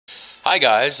Hi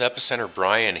guys, Epicenter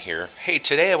Brian here. Hey,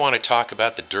 today I want to talk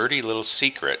about the dirty little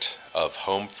secret of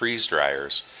home freeze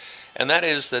dryers. And that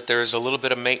is that there's a little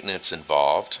bit of maintenance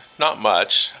involved. Not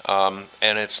much, and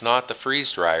it's not the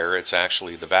freeze dryer, it's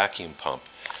actually the vacuum pump.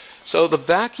 So the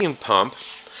vacuum pump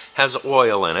has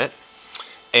oil in it,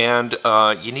 and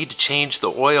you need to change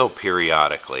the oil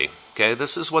periodically. Okay,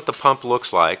 this is what the pump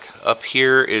looks like. Up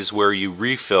here is where you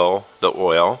refill the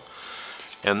oil,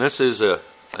 and this is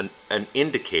an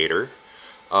indicator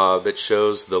that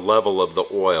shows the level of the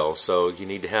oil. So you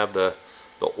need to have the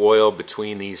oil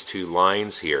between these two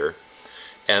lines here.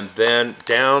 And then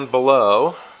down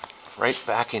below, right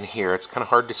back in here, it's kind of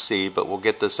hard to see, but we'll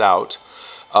get this out.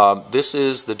 This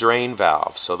is the drain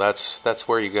valve. So that's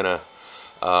where you're gonna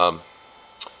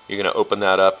open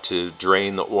that up to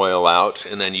drain the oil out,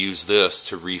 and then use this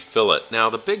to refill it. Now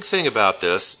the big thing about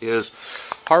this is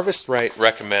Harvest Right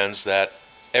recommends that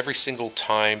every single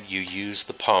time you use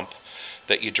the pump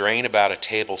that you drain about a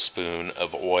tablespoon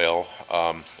of oil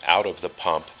out of the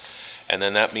pump, and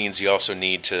then that means you also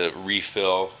need to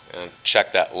refill and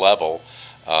check that level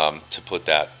to put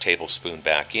that tablespoon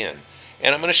back in.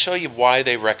 And I'm going to show you why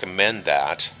they recommend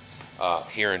that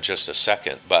here in just a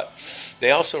second. But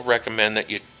they also recommend that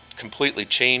you completely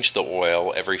change the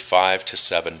oil every 5 to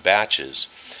 7 batches.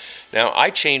 Now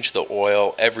I change the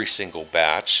oil every single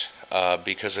batch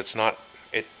because it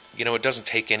doesn't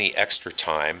take any extra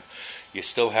time. You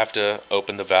still have to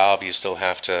open the valve, you still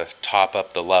have to top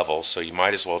up the level, so you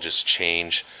might as well just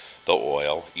change the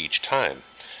oil each time.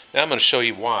 Now I'm going to show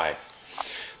you why.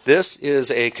 This is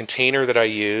a container that I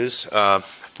use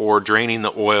for draining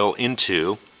the oil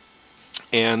into,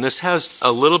 and this has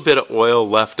a little bit of oil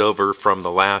left over from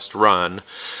the last run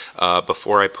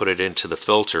before I put it into the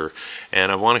filter.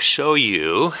 And I want to show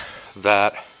you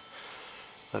that,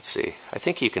 let's see, I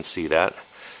think you can see that.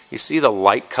 You see the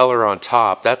light color on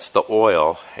top, that's the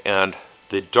oil, and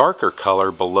the darker color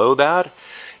below that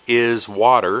is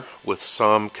water with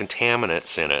some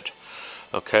contaminants in it.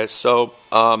 Okay, so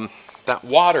that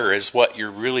water is what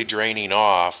you're really draining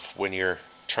off when you're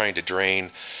trying to drain,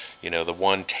 the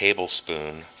 1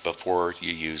 tablespoon before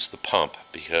you use the pump,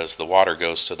 because the water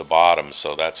goes to the bottom.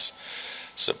 So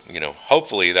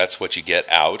hopefully that's what you get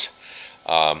out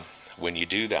when you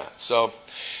do that. So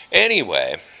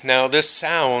anyway, now this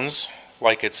sounds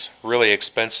like it's really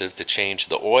expensive to change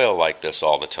the oil like this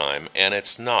all the time, and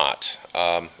it's not.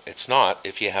 It's not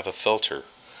if you have a filter.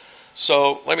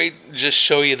 So let me just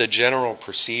show you the general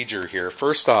procedure here.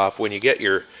 First off, when you get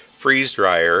your freeze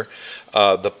dryer,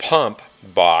 the pump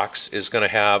box is going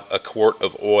to have a quart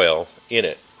of oil in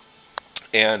it.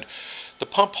 And the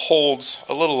pump holds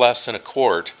a little less than a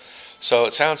quart, so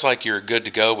it sounds like you're good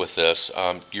to go with this.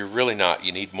 You're really not.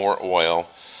 You need more oil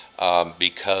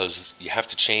because you have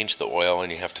to change the oil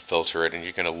and you have to filter it, and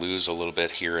you're going to lose a little bit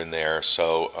here and there.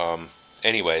 So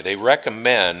anyway, they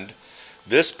recommend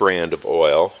this brand of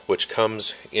oil, which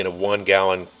comes in a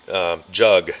 1-gallon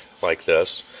jug like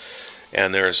this,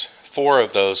 and there's 4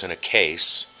 of those in a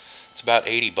case. It's about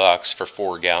 $80 for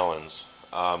 4 gallons.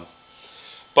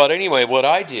 But anyway, what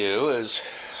I do is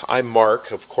I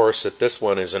mark, of course, that this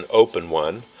one is an open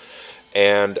one,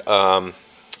 and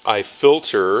I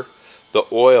filter the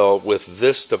oil with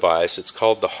this device. It's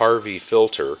called the Harvey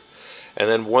filter. And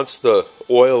then once the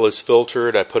oil is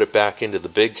filtered, I put it back into the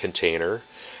big container.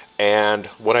 And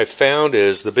what I found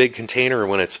is the big container,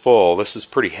 when it's full, this is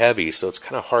pretty heavy, so it's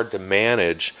kind of hard to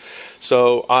manage.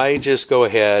 So I just go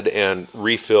ahead and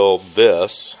refill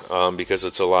this because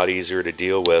it's a lot easier to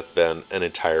deal with than an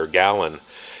entire gallon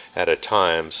at a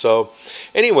time. So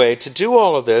anyway, to do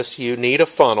all of this, you need a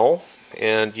funnel,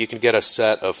 and you can get a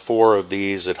set of 4 of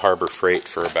these at Harbor Freight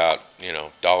for about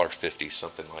 $1.50,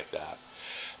 something like that,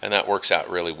 and that works out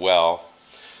really well.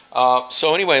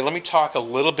 So anyway, let me talk a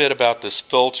little bit about this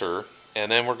filter, and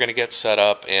then we're going to get set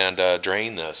up and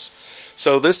drain this.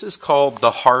 So this is called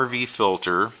the Harvey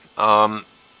filter,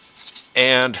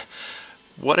 and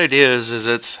what it is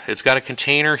it's got a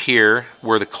container here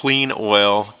where the clean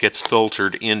oil gets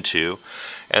filtered into,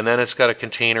 and then it's got a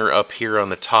container up here on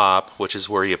the top, which is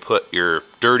where you put your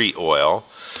dirty oil,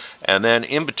 and then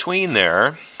in between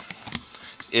there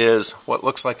is what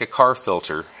looks like a car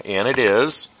filter, and it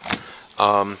is.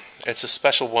 It's a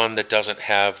special one that doesn't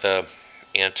have the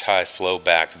anti-flow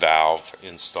back valve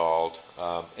installed.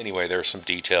 Anyway, there are some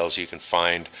details you can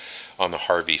find on the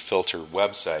Harvey filter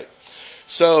website.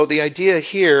 So the idea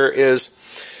here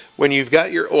is when you've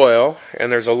got your oil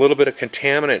and there's a little bit of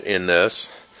contaminant in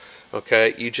this,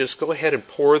 okay, you just go ahead and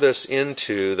pour this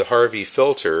into the Harvey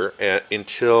filter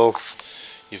until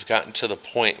you've gotten to the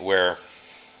point where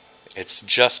it's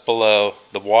just below,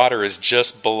 the water is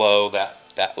just below that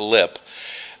that lip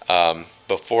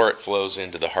before it flows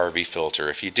into the Harvey filter.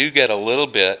 If you do get a little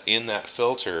bit in that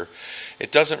filter,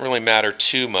 it doesn't really matter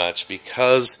too much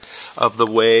because of the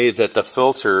way that the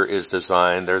filter is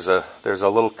designed. There's a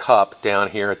little cup down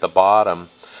here at the bottom,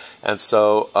 and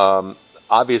so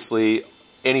obviously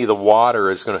any of the water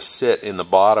is going to sit in the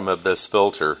bottom of this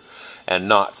filter and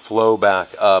not flow back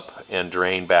up and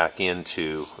drain back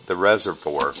into the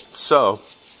reservoir. So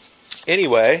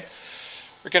anyway,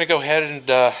 we're going to go ahead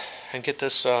and get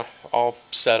this all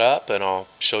set up, and I'll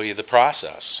show you the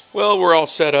process. Well, we're all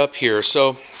set up here.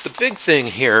 So the big thing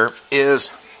here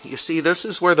is, you see, this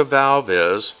is where the valve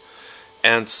is,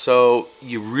 and so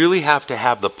you really have to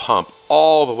have the pump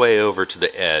all the way over to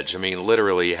the edge. I mean,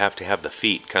 literally, you have to have the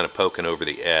feet kind of poking over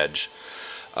the edge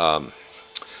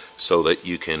so that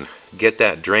you can get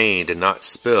that drained and not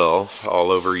spill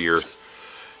all over your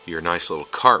nice little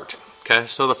cart. Okay,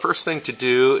 so the first thing to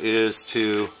do is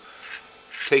to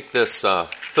take this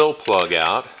fill plug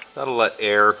out. That'll let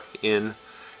air in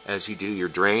as you do your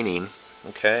draining.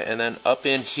 Okay, and then up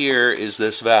in here is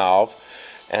this valve,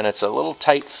 and it's a little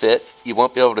tight fit. You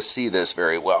won't be able to see this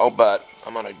very well, but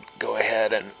I'm going to go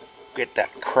ahead and get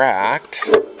that cracked.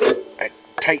 I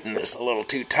tightened this a little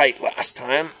too tight last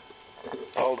time.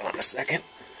 Hold on a second.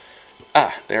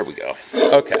 Ah, there we go.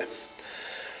 Okay,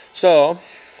 so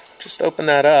just open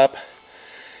that up,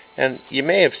 and you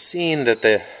may have seen that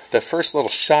the first little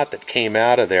shot that came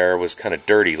out of there was kind of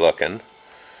dirty looking.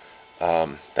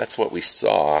 That's what we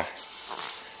saw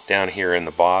down here in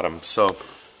the bottom. So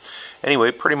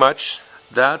anyway, pretty much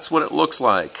that's what it looks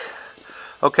like.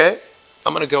 Okay,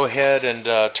 I'm going to go ahead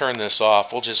and turn this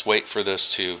off. We'll just wait for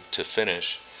this to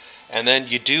finish. And then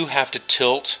you do have to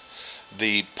tilt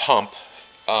the pump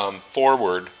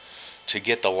forward to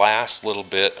get the last little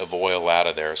bit of oil out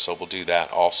of there. So we'll do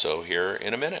that also here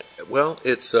in a minute. Well,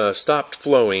 it's stopped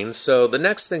flowing, so the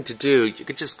next thing to do, you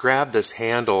could just grab this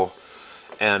handle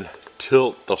and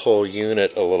tilt the whole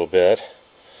unit a little bit,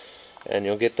 and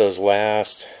you'll get those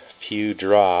last few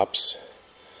drops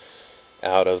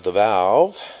out of the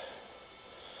valve.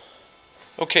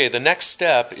 Okay, the next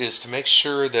step is to make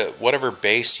sure that whatever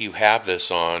base you have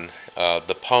this on,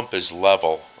 the pump is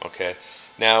level. Okay,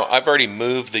 now I've already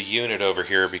moved the unit over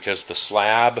here because the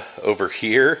slab over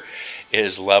here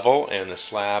is level and the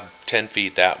slab 10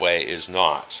 feet that way is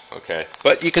not. Okay,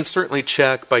 but you can certainly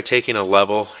check by taking a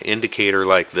level indicator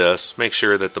like this. Make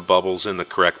sure that the bubble's in the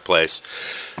correct place.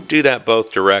 Do that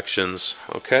both directions.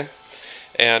 Okay,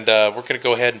 and we're going to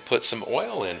go ahead and put some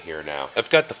oil in here now. I've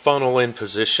got the funnel in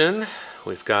position.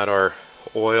 We've got our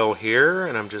oil here,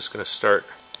 and I'm just going to start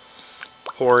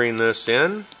pouring this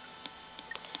in,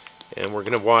 and we're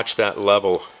going to watch that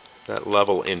level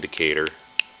indicator.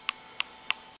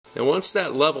 And once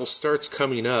that level starts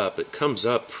coming up, it comes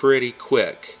up pretty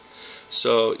quick,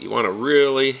 so you want to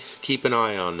really keep an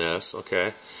eye on this.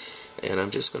 Okay, and I'm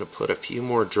just going to put a few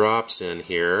more drops in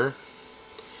here,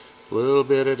 a little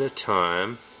bit at a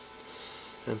time,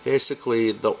 and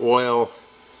basically the oil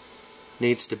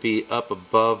needs to be up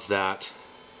above that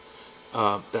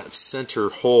that center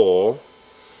hole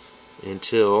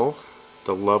until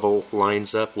the level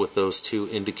lines up with those two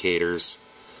indicators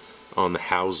on the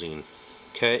housing.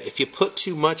 Okay, if you put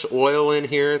too much oil in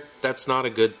here, that's not a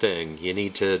good thing. You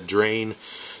need to drain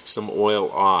some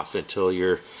oil off until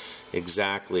you're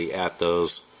exactly at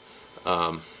those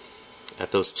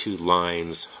two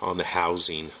lines on the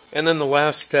housing. And then the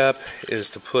last step is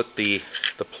to put the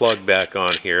plug back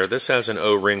on here. This has an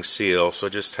O-ring seal, so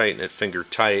just tighten it finger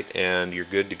tight and you're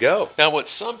good to go. Now what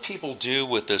some people do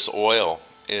with this oil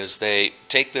is they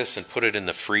take this and put it in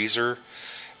the freezer,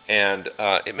 and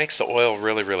it makes the oil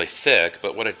really, really thick,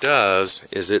 but what it does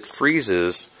is it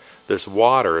freezes this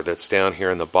water that's down here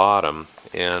in the bottom,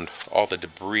 and all the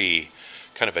debris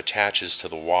kind of attaches to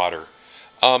the water.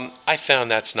 I found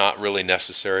that's not really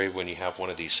necessary when you have one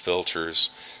of these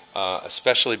filters,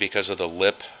 especially because of the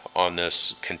lip on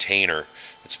this container.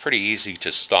 It's pretty easy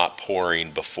to stop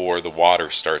pouring before the water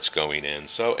starts going in.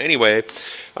 So anyway,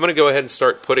 I'm going to go ahead and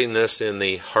start putting this in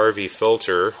the Harvey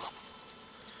filter.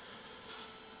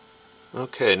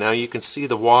 Okay, now you can see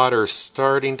the water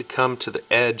starting to come to the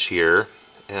edge here,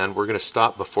 and we're going to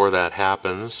stop before that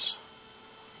happens.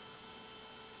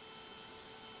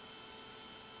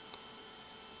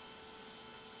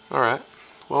 Alright,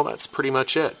 well that's pretty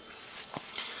much it.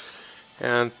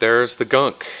 And there's the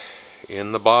gunk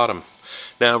in the bottom.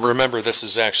 Now remember, this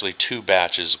is actually 2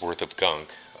 batches worth of gunk,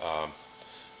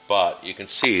 but you can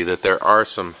see that there are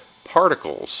some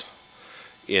particles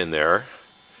in there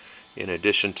in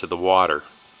addition to the water.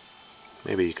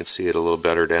 Maybe you can see it a little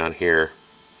better down here.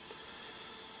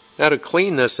 Now to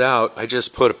clean this out, I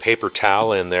just put a paper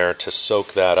towel in there to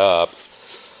soak that up,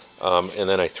 and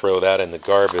then I throw that in the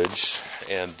garbage,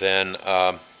 and then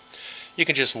you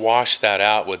can just wash that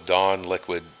out with Dawn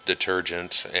liquid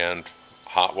detergent and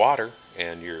hot water,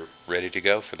 and you're ready to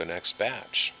go for the next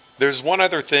batch. There's one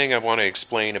other thing I want to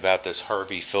explain about this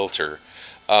Harvey filter.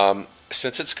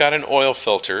 Since it's got an oil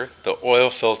filter, the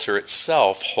oil filter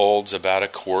itself holds about 1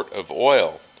 quart of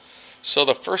oil. So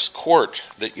the first quart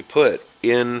that you put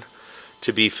in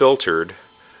to be filtered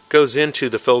goes into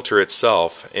the filter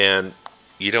itself, and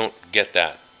you don't get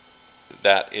that.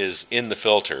 That is in the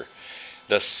filter.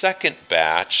 The second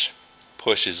batch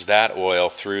pushes that oil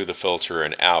through the filter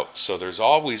and out. So there's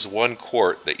always 1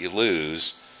 quart that you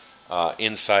lose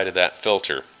inside of that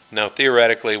filter. Now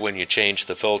theoretically, when you change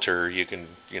the filter, you can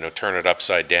turn it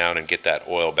upside down and get that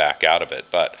oil back out of it.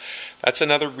 But that's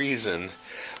another reason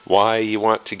why you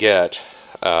want to get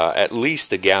at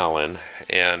least 1 gallon,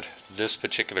 and this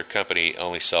particular company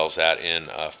only sells that in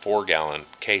 4-gallon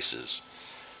cases.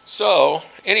 So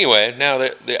anyway, now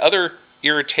the other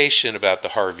irritation about the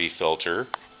Harvey filter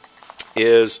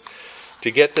is to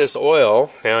get this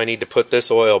oil. Now I need to put this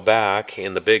oil back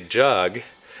in the big jug,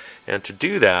 and to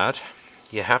do that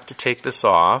you have to take this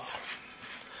off.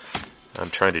 I'm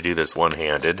trying to do this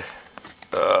one-handed.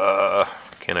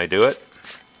 Can I do it?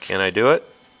 Can I do it?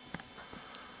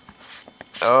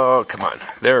 Oh, come on.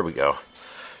 There we go.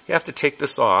 You have to take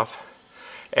this off,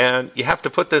 and you have to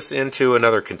put this into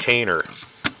another container.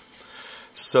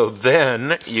 So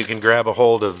then you can grab a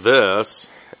hold of this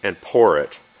and pour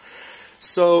it.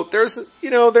 So there's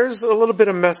a little bit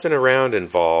of messing around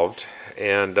involved,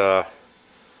 and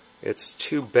it's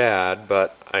too bad,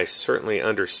 but I certainly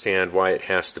understand why it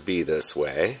has to be this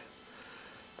way.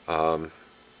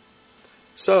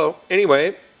 So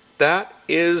anyway, that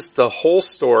is the whole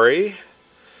story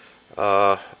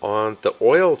on the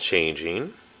oil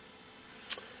changing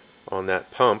on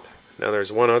that pump. Now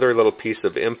there's one other little piece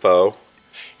of info.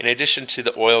 In addition to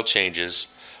the oil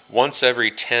changes, once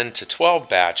every 10 to 12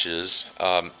 batches,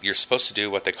 you're supposed to do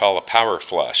what they call a power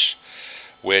flush,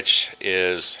 which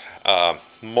is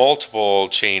multiple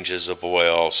changes of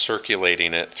oil,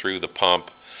 circulating it through the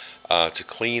pump to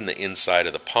clean the inside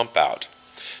of the pump out.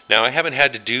 Now I haven't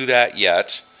had to do that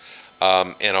yet,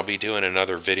 and I'll be doing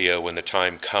another video when the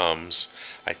time comes.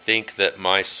 I think that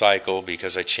my cycle,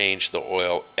 because I change the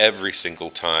oil every single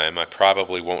time, I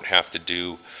probably won't have to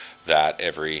do that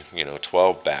every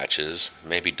 12 batches,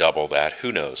 maybe double that,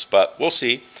 who knows, but we'll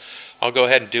see. I'll go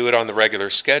ahead and do it on the regular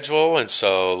schedule, and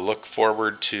so look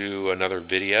forward to another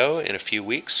video in a few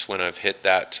weeks when I've hit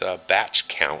that batch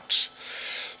count.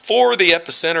 For the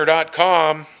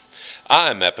Epicenter.com,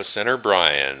 I'm Epicenter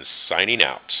Brian, signing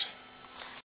out.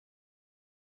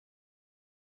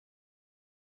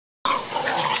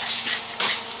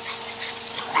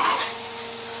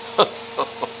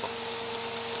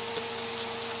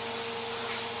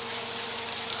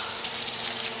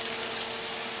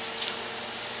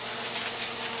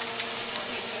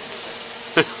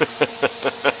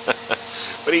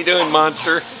 What are you doing,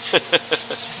 monster?